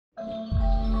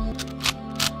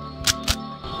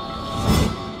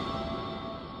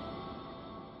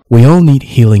We all need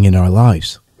healing in our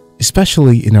lives,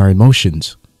 especially in our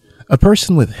emotions. A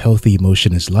person with healthy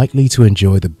emotion is likely to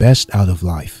enjoy the best out of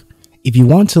life. If you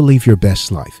want to live your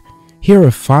best life, here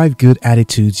are 5 good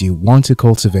attitudes you want to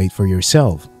cultivate for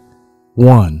yourself.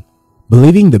 1.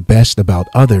 Believing the best about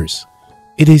others.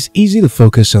 It is easy to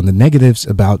focus on the negatives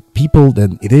about people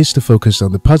than it is to focus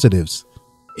on the positives.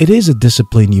 It is a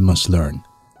discipline you must learn.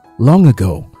 Long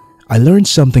ago, I learned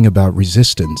something about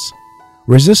resistance.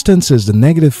 Resistance is the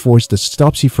negative force that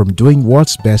stops you from doing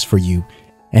what's best for you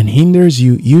and hinders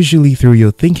you usually through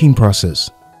your thinking process.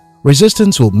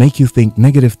 Resistance will make you think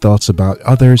negative thoughts about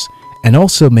others and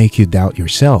also make you doubt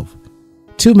yourself.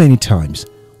 Too many times,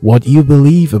 what you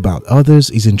believe about others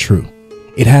isn't true.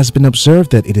 It has been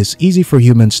observed that it is easy for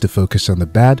humans to focus on the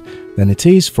bad than it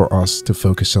is for us to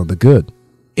focus on the good.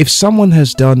 If someone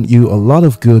has done you a lot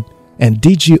of good and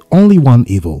did you only one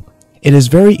evil, it is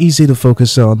very easy to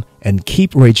focus on and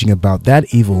keep raging about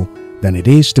that evil than it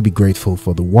is to be grateful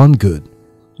for the one good.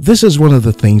 This is one of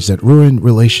the things that ruin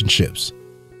relationships.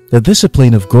 The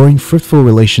discipline of growing fruitful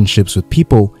relationships with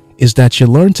people is that you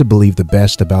learn to believe the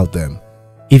best about them.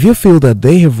 If you feel that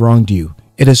they have wronged you,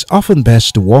 it is often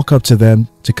best to walk up to them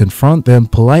to confront them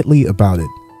politely about it.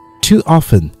 Too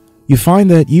often, you find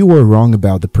that you were wrong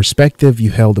about the perspective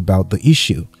you held about the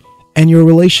issue, and your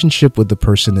relationship with the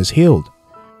person is healed.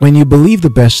 When you believe the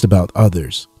best about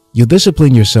others, you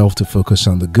discipline yourself to focus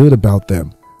on the good about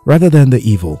them rather than the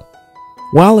evil.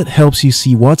 While it helps you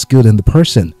see what's good in the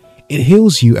person, it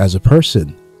heals you as a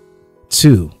person.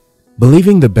 2.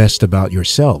 Believing the best about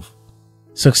yourself.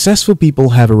 Successful people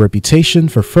have a reputation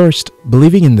for first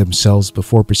believing in themselves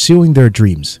before pursuing their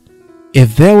dreams.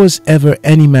 If there was ever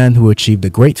any man who achieved a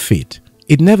great feat,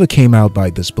 it never came out by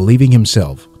disbelieving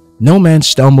himself. No man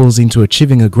stumbles into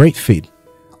achieving a great feat.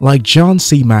 Like John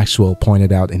C. Maxwell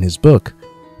pointed out in his book,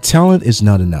 talent is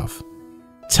not enough.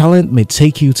 Talent may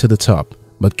take you to the top,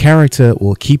 but character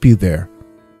will keep you there.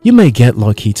 You may get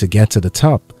lucky to get to the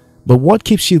top, but what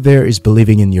keeps you there is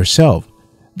believing in yourself.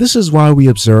 This is why we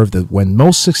observe that when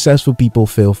most successful people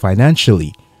fail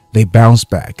financially, they bounce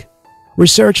back.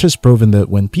 Research has proven that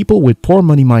when people with poor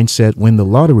money mindset win the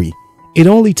lottery, it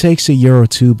only takes a year or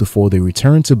two before they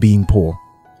return to being poor.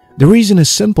 The reason is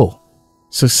simple.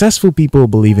 Successful people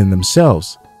believe in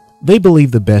themselves. They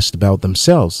believe the best about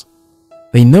themselves.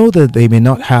 They know that they may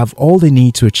not have all they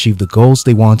need to achieve the goals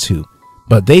they want to,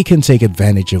 but they can take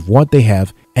advantage of what they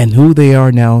have and who they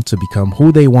are now to become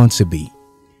who they want to be.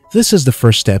 This is the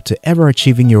first step to ever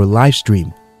achieving your life's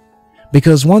dream.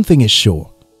 Because one thing is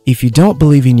sure, if you don't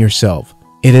believe in yourself,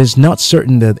 it is not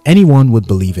certain that anyone would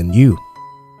believe in you.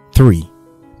 3.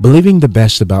 Believing the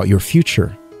best about your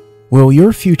future. Will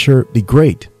your future be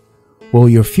great? Will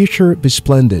your future be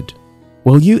splendid?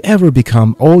 Will you ever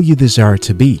become all you desire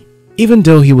to be? Even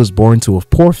though he was born to a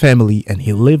poor family and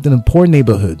he lived in a poor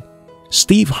neighborhood,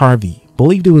 Steve Harvey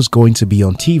believed he was going to be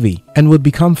on TV and would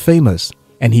become famous,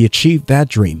 and he achieved that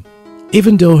dream.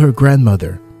 Even though her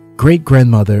grandmother,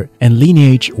 great-grandmother, and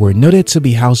lineage were noted to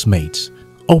be housemates,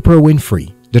 Oprah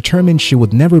Winfrey determined she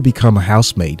would never become a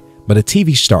housemaid but a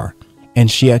TV star, and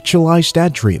she actualized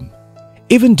that dream.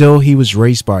 Even though he was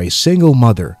raised by a single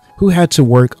mother who had to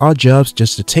work odd jobs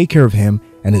just to take care of him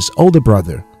and his older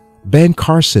brother, Ben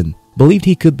Carson believed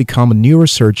he could become a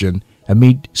neurosurgeon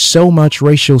amid so much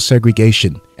racial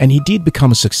segregation, and he did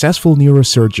become a successful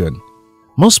neurosurgeon.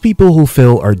 Most people who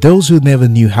fail are those who never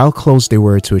knew how close they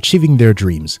were to achieving their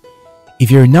dreams.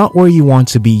 If you're not where you want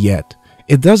to be yet,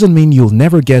 it doesn't mean you'll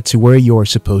never get to where you are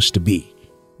supposed to be.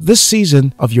 This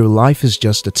season of your life is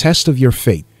just a test of your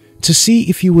faith to see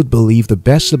if you would believe the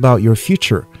best about your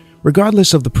future,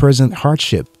 regardless of the present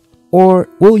hardship, or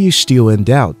will you still in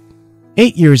doubt?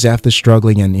 8 years after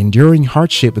struggling and enduring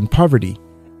hardship and poverty,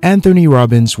 Anthony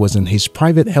Robbins was in his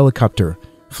private helicopter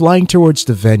flying towards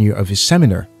the venue of his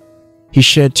seminar. He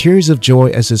shed tears of joy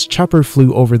as his chopper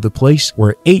flew over the place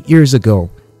where 8 years ago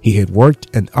he had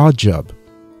worked an odd job.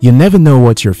 You never know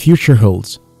what your future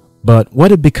holds, but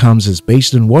what it becomes is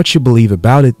based on what you believe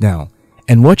about it now,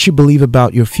 and what you believe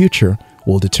about your future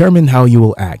will determine how you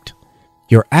will act.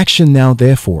 Your action now,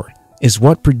 therefore, is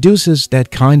what produces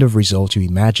that kind of result you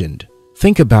imagined.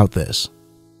 Think about this.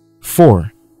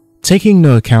 4. Taking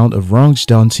no account of wrongs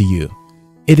done to you.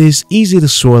 It is easy to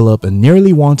swell up and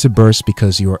nearly want to burst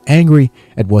because you are angry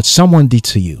at what someone did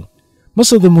to you.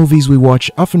 Most of the movies we watch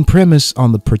often premise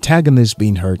on the protagonist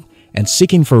being hurt and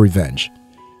seeking for revenge.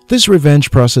 This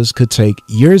revenge process could take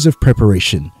years of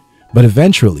preparation, but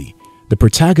eventually, the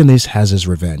protagonist has his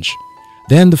revenge.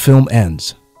 Then the film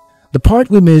ends. The part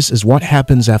we miss is what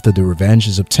happens after the revenge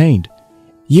is obtained.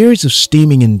 Years of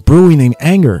steaming and brewing in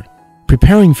anger,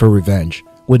 preparing for revenge,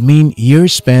 would mean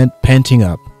years spent penting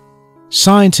up.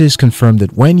 Scientists confirm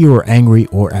that when you are angry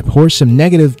or abhor some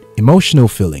negative emotional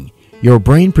feeling, your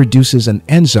brain produces an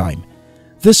enzyme.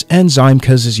 This enzyme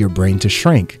causes your brain to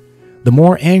shrink. The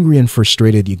more angry and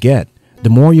frustrated you get, the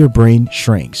more your brain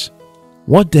shrinks.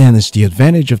 What then is the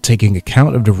advantage of taking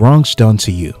account of the wrongs done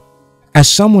to you? As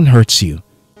someone hurts you,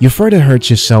 you further hurt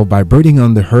yourself by brooding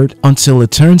on the hurt until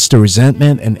it turns to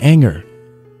resentment and anger.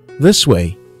 This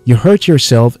way, you hurt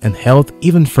yourself and health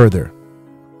even further.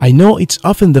 I know it's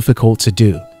often difficult to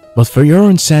do, but for your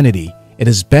own sanity, it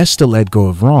is best to let go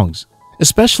of wrongs,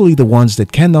 especially the ones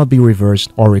that cannot be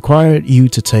reversed or require you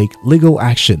to take legal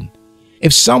action.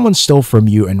 If someone stole from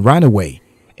you and ran away,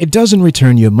 it doesn't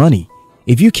return your money.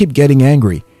 If you keep getting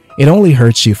angry, it only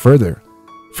hurts you further.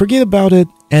 Forget about it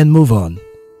and move on.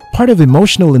 Part of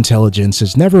emotional intelligence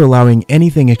is never allowing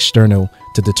anything external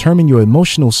to determine your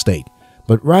emotional state,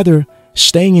 but rather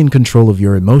staying in control of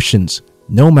your emotions,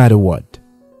 no matter what.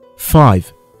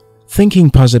 5.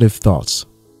 Thinking positive thoughts.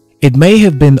 It may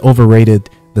have been overrated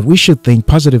that we should think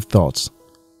positive thoughts.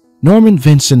 Norman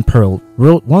Vincent Peale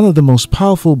wrote one of the most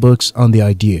powerful books on the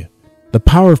idea, The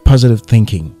Power of Positive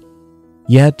Thinking.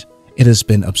 Yet, it has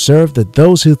been observed that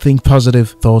those who think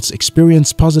positive thoughts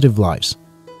experience positive lives.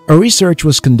 A research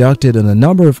was conducted on a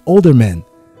number of older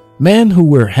men who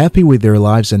were happy with their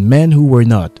lives and men who were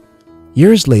not.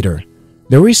 Years later,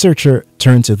 the researcher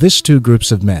turned to these two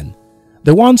groups of men.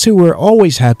 The ones who were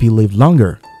always happy lived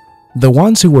longer. The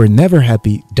ones who were never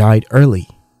happy died early.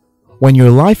 When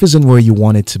your life isn't where you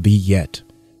want it to be yet,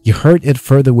 you hurt it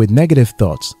further with negative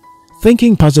thoughts.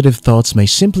 Thinking positive thoughts may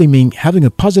simply mean having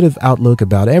a positive outlook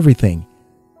about everything.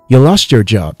 You lost your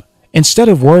job. Instead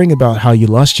of worrying about how you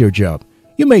lost your job,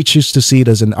 you may choose to see it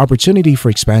as an opportunity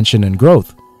for expansion and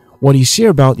growth. What you see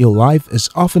about your life is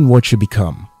often what you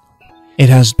become. It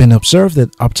has been observed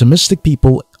that optimistic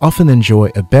people often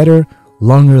enjoy a better,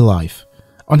 longer life.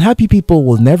 Unhappy people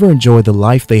will never enjoy the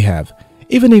life they have,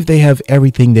 even if they have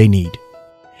everything they need.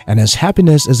 And as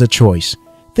happiness is a choice,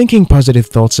 thinking positive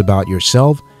thoughts about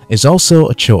yourself is also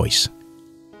a choice.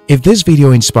 If this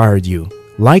video inspired you,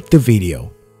 like the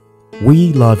video.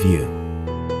 We love you.